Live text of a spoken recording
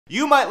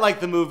You might like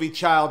the movie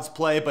Child's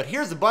Play, but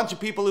here's a bunch of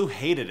people who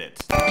hated it.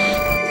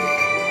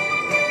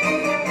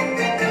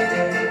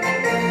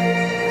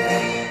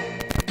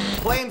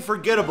 Plain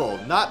forgettable,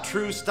 not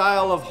true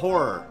style of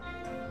horror.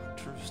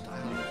 True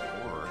style of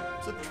horror?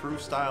 It's a true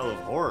style of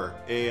horror.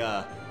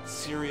 A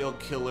serial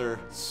killer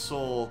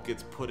soul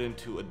gets put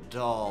into a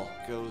doll,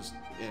 goes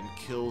and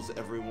kills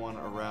everyone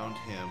around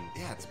him.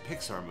 Yeah, it's a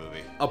Pixar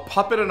movie. A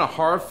puppet in a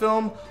horror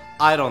film?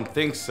 I don't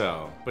think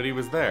so. But he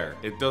was there.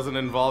 It doesn't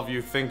involve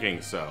you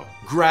thinking so.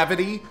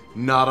 Gravity?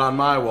 Not on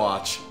my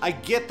watch. I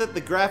get that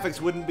the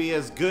graphics wouldn't be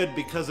as good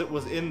because it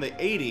was in the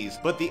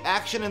 80s, but the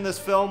action in this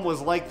film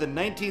was like the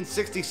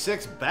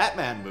 1966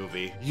 Batman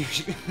movie.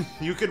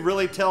 You could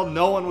really tell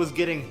no one was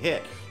getting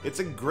hit. It's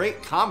a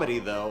great comedy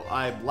though.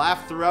 I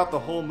laughed throughout the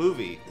whole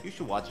movie. You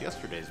should watch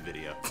yesterday's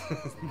video.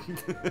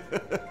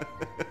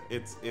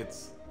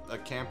 It's a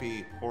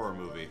campy horror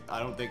movie. I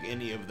don't think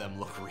any of them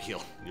look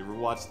real. You ever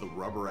watch the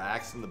rubber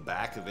axe in the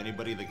back of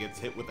anybody that gets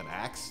hit with an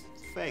axe?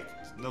 It's fake.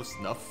 It's no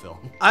snuff film.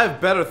 I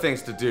have better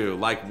things to do,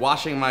 like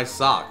washing my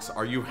socks.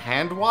 Are you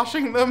hand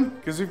washing them?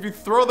 Because if you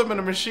throw them in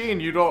a machine,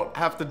 you don't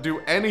have to do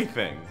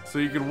anything. So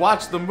you can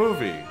watch the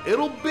movie.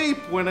 It'll beep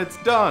when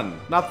it's done.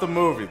 Not the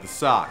movie, the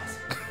socks.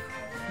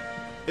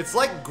 It's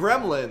like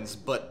Gremlins,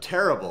 but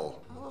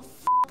terrible. How the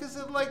f is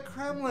it like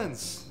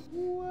Gremlins?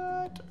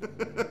 What?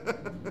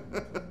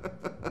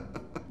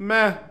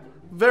 Meh.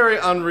 Very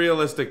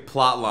unrealistic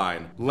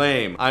plotline.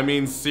 Lame. I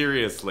mean,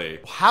 seriously.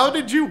 How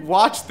did you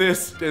watch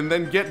this and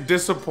then get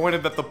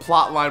disappointed that the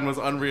plotline was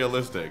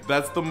unrealistic?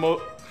 That's the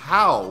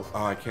How?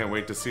 Oh, I can't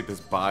wait to see this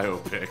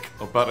biopic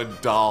about a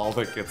doll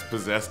that gets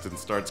possessed and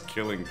starts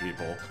killing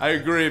people. I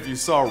agree, if you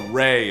saw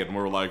Ray and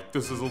were like,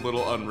 this is a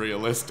little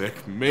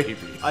unrealistic, maybe.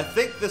 I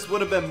think this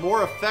would have been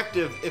more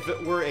effective if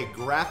it were a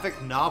graphic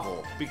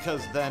novel,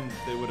 because then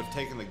they would have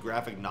taken the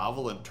graphic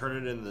novel and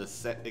turned it into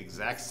the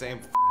exact same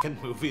f***ing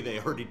movie they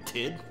already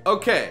did.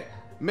 Okay.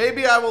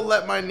 Maybe I will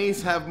let my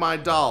niece have my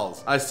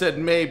dolls. I said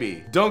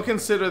maybe. Don't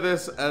consider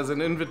this as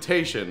an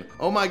invitation.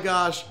 Oh my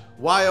gosh,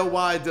 why oh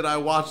why did I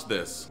watch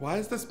this? Why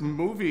is this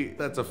movie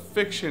that's a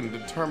fiction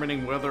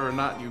determining whether or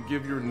not you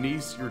give your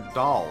niece your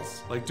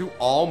dolls? Like, do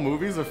all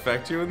movies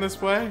affect you in this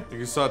way?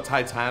 You saw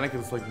Titanic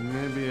and it's like,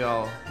 maybe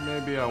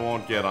I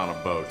won't get on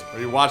a boat.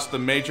 Or you watch The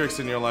Matrix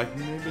and you're like,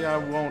 maybe I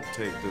won't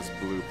take this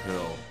blue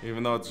pill.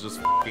 Even though it's just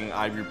f***ing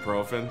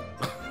ibuprofen.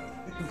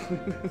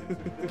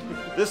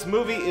 This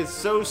movie is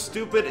so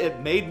stupid it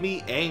made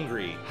me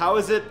angry. How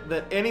is it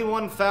that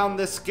anyone found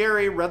this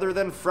scary rather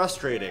than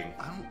frustrating?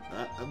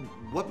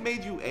 What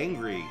made you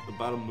angry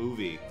about a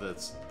movie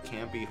that's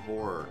campy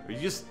horror? Are you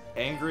just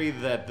angry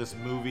that this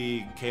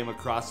movie came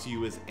across to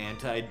you as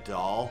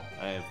anti-doll?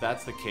 If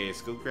that's the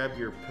case, go grab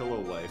your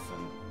pillow wife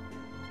and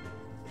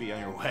be on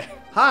your way.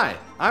 Hi,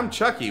 I'm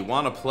Chucky.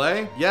 Wanna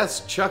play?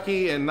 Yes,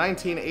 Chucky, in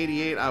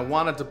 1988 I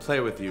wanted to play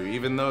with you,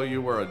 even though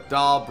you were a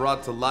doll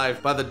brought to life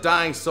by the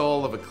dying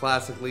soul of a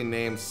classically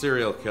named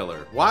serial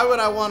killer. Why would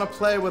I want to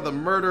play with a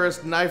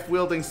murderous,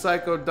 knife-wielding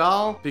psycho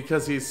doll?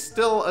 Because he's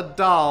still a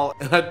doll,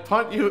 and I'd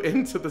punt you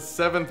into the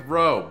 7th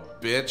row,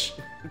 bitch.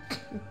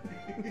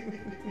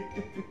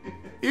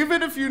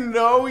 Even if you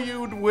know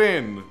you'd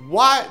win,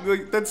 why?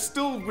 Like, that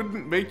still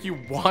wouldn't make you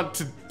want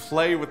to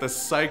play with a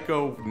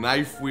psycho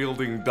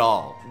knife-wielding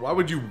doll. Why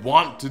would you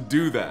want to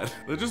do that?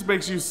 That just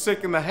makes you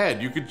sick in the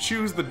head. You could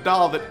choose the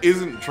doll that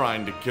isn't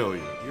trying to kill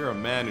you. You're a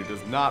man who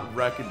does not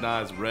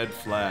recognize red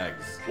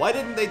flags. Why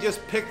didn't they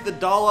just pick the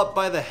doll up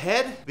by the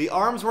head? The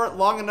arms weren't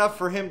long enough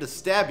for him to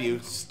stab you,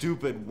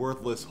 stupid,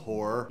 worthless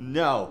whore.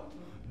 No.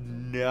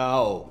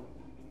 No.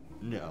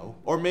 No.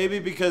 Or maybe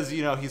because,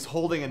 you know, he's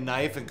holding a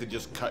knife and could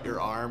just cut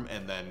your arm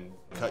and then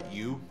cut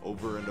you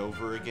over and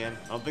over again.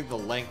 I don't think the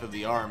length of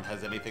the arm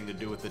has anything to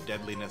do with the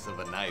deadliness of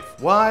a knife.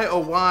 Why, oh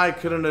why,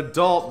 could an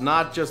adult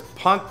not just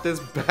punt this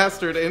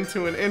bastard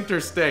into an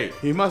interstate?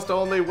 He must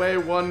only weigh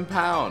 1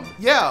 pound.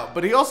 Yeah,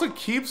 but he also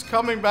keeps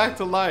coming back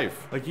to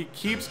life. Like, he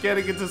keeps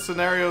getting into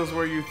scenarios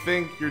where you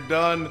think you're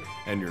done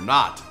and you're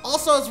not.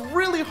 Also, it's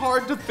really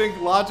hard to think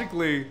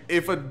logically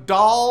if a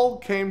doll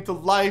came to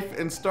life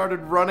and started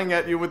running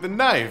at you with a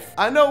knife.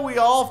 I know we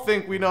all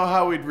think we know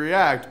how we'd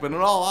react, but in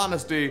all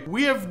honesty,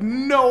 we have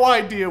no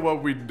idea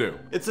what we'd do.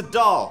 It's a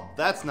doll.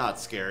 That's not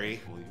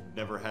scary. Well, you've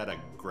never had a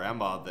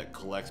grandma that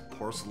collects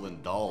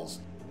porcelain dolls.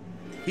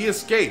 He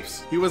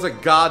escapes. He was a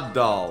god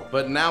doll,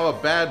 but now a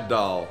bad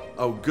doll.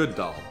 Oh, good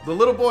doll. The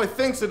little boy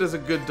thinks it is a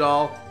good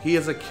doll. He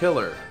is a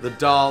killer. The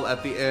doll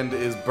at the end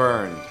is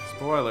burned.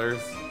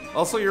 Spoilers.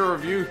 Also, your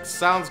review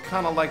sounds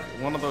kind of like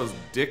one of those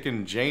Dick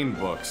and Jane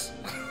books.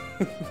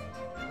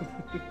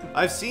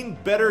 I've seen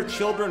better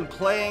children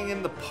playing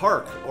in the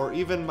park or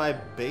even my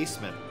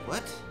basement.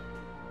 What?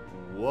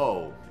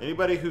 Whoa.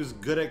 Anybody who's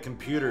good at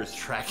computers,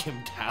 track him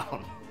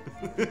down.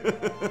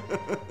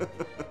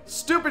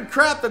 Stupid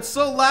crap that's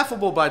so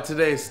laughable by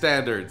today's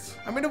standards.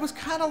 I mean, it was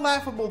kind of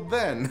laughable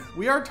then.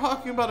 We are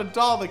talking about a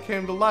doll that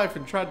came to life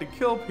and tried to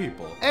kill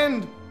people.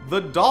 And The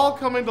doll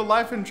coming to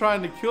life and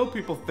trying to kill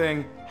people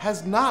thing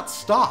has not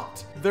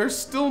stopped. They're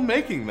still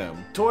making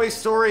them. Toy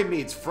Story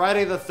meets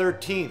Friday the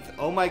 13th.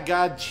 Oh my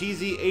god,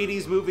 cheesy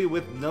 80s movie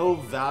with no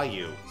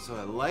value. So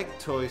I like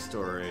Toy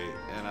Story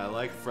and I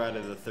like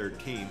Friday the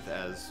 13th,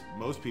 as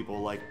most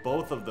people like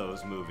both of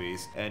those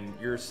movies. And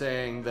you're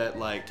saying that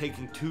like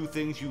taking two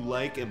things you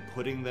like and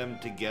putting them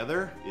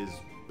together is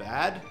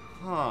bad?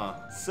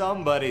 Huh.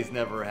 Somebody's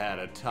never had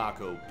a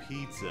taco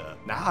pizza.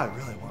 Now I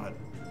really want it.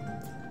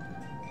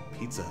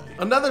 Pizza Hut.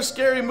 Another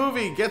scary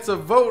movie gets a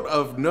vote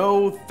of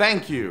no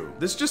thank you.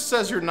 This just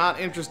says you're not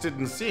interested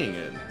in seeing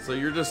it. So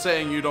you're just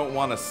saying you don't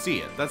want to see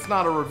it. That's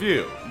not a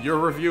review. Your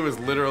review is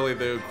literally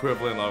the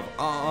equivalent of,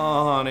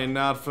 oh honey,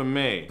 not for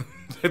me.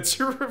 It's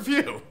your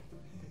review.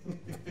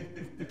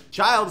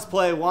 Child's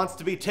Play wants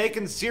to be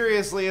taken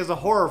seriously as a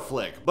horror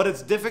flick, but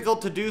it's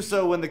difficult to do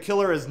so when the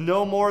killer is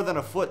no more than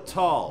a foot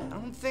tall. I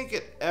don't think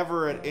it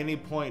ever at any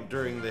point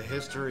during the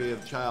history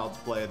of Child's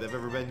Play they've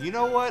ever been, you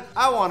know what,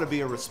 I want to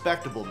be a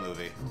respectable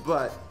movie.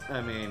 But,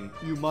 I mean,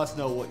 you must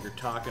know what you're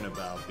talking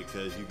about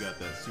because you got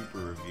that super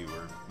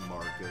reviewer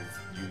mark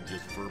of you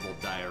just verbal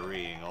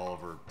diarrheaing all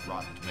over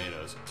Rotten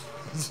Tomatoes.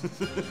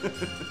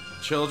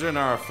 Children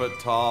are a foot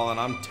tall and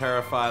I'm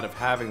terrified of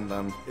having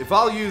them. If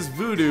I'll use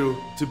voodoo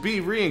to be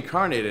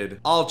reincarnated,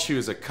 I'll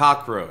choose a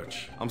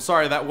cockroach. I'm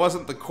sorry, that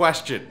wasn't the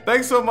question.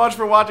 Thanks so much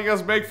for watching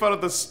us make fun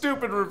of the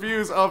stupid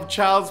reviews of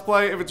Child's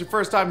Play. If it's your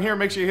first time here,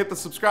 make sure you hit the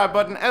subscribe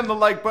button and the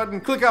like button.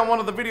 Click on one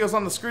of the videos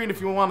on the screen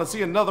if you want to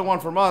see another one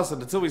from us.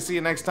 And until we see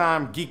you next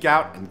time, geek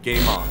out and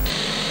game on.